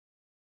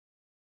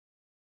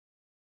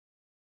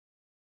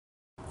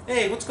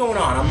Hey, what's going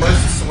on? I'm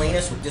Mercy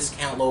Salinas with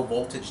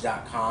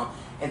DiscountLowVoltage.com,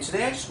 and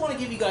today I just want to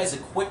give you guys a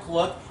quick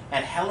look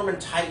at Hellerman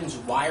Titan's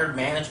wired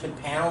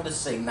management panel.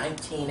 This is a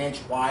 19-inch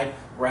wide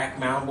rack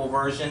mountable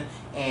version,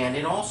 and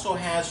it also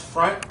has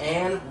front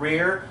and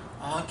rear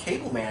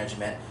cable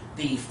management.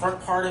 The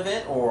front part of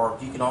it, or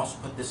you can also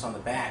put this on the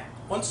back,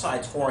 one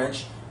side's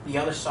 4-inch, the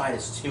other side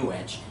is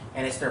 2-inch,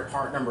 and it's their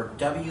part number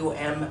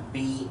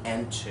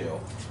WMBN2.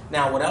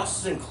 Now, what else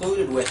is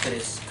included with it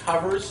is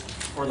covers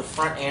for the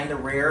front and the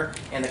rear,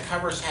 and the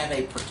covers have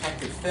a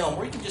protective film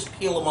where you can just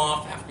peel them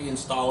off after you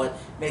install it.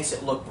 Makes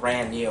it look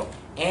brand new.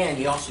 And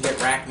you also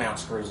get rack mount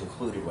screws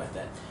included with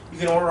it. You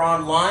can order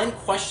online.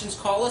 Questions,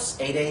 call us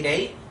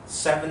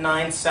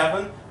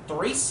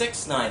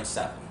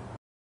 888-797-3697.